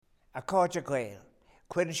A cóide gael,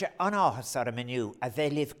 cuireann sé anáthas ar a miniu a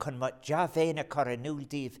bheilh chun mo deabhéine chur a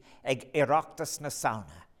núldíomh ag iireachtas na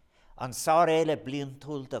saona, an sár éile blion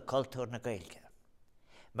túil do cultúr na Gaeilge.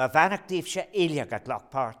 Má bhanachtaíomh sé éileag at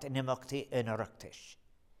lechpáirt in imeachtaí in Oireachtais.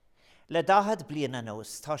 Le dahad blian an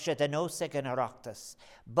nós, tá sé den nós ag an Oireachtas,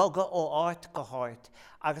 boga ó áit go háit,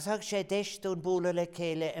 agus ag sé deistún búla le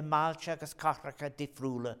céile i máilte agus carracha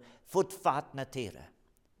difriúla fud fad na tíre.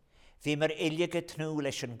 Bhí mar éileag tnú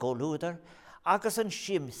leis an ggólúdar agus an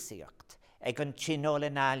siamsaíocht ag an tsinóla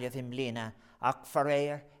náileamh im lína ach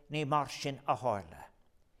faréir ní mar sin a hála.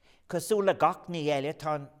 Cosúla gach ní eile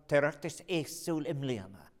tá Oireachtas éagsúil im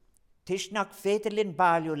líana. Tisnach féidirlinn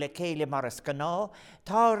bailú le céile mar as gná,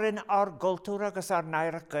 tárin ar gultúr agus ar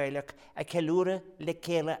nairach Gaeilge a ceilúra le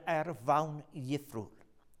céile ar bhain dhifriúil.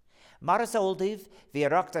 Mar as óldíomh, bhí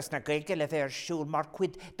Oireachtas na Gaeilge le bheith siúil mar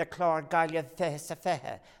cuid de chlár Gaile fethe sa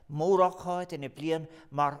fethe, móracháid ina blian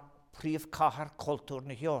mar príomhchathair cultúr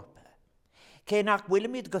na Eorpa. Cé nach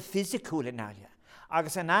bhfuilimiid go fisiciúil in aile,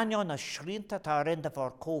 agus an aineán na srianta tá rinda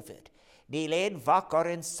bhar Covid, ní léon bhac ar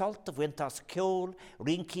in salta bhaint as ceol,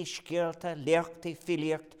 rincí scialta, leachtaí,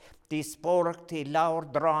 filiacht, tí spórachtaí, leabhar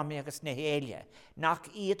drámaí agus na héile, nach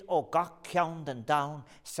iad ó gach ceann den dain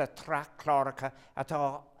sa trach chláracha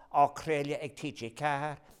atá á chréile ag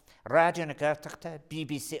TG4, Radio na Gaeltachta,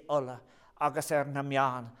 BBC Ulla agus ar na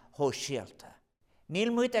meán thó síalta.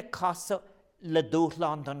 Níl muid ag casa le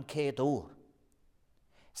dúthlan don céad úr.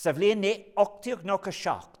 Sa bhliain né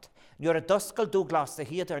 87, nuair a doscail dúglas a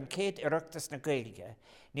hiad ar an céad Oireachtas na Gaeilge,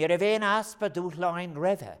 níor a bhéon aspa dúthláin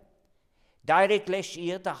roimhe. Daireadh leis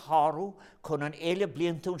iad a tharú chun an éile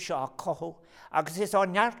bliantún seo a cothú, agus is á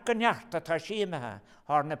neart go neart atá siamathe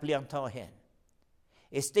thar na bliantá hen.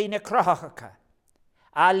 Is tína crothacha,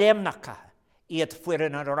 a léamnacha iad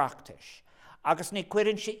fuireann an Oireachtais, agus ní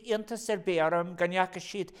cuireann sé iontas ar béarm ganneacha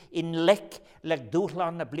siad in lec le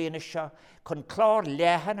dúthlan na bliana seo chun clár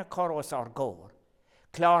leathan a choras ar góir.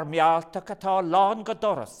 Clár mealtach atá lán go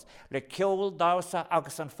doras le ceol dása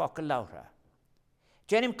agus an focail lára.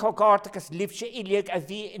 Déanam cógártachas libse iliag a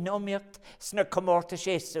bhí in ómíocht sna comórta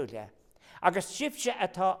séasúile, agus sibse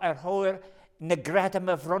atá ar thóir na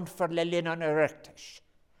gradam a bhrunfar le linn an Oireachtais,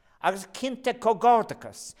 agus cinnte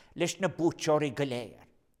cógártachas leis na búteoirí go léir.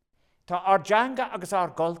 Tá ardjanga agus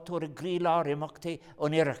ar galtúr a grílár imeachtaí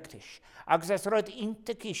ón Oireachtais, agus is rud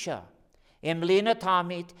intací seo, im lína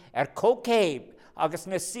táimid ar cócéib agus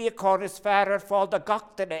na síocóras fear ar fáil de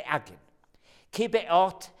gachtainna agin. Cibe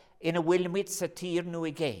áit ina bhfuilmid sa tír nó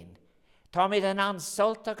i géin. Táimid an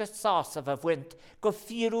ansult agus sása a bhaint go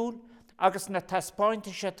fíorúil agus na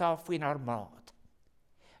taspáinte se tá faoin ar mád.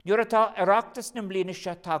 Nuair atá Oireachtas na mbliana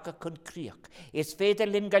se taga chun críoch, is féidir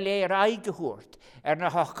linn go léir aigethúirt ar na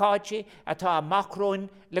thocáidí atá amachróin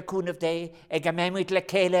le cúnamh dé ag a méimid le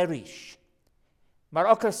céile ríis. Mar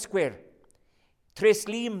ochas scuir, Tris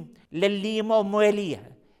lím le lím ó muelia,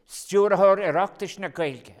 stúrathir Oireachtais na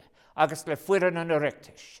Gaeilge, agus le fuireann an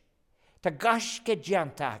Oireachtais. Tá gasce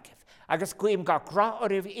deanta agah, agus cuim ga grá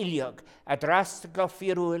oribh iliog a drasta go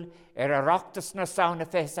fíorúil ar Oireachtas na saona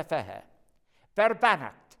fesa fethe. Ber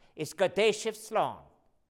bannacht is go déisibh sláán.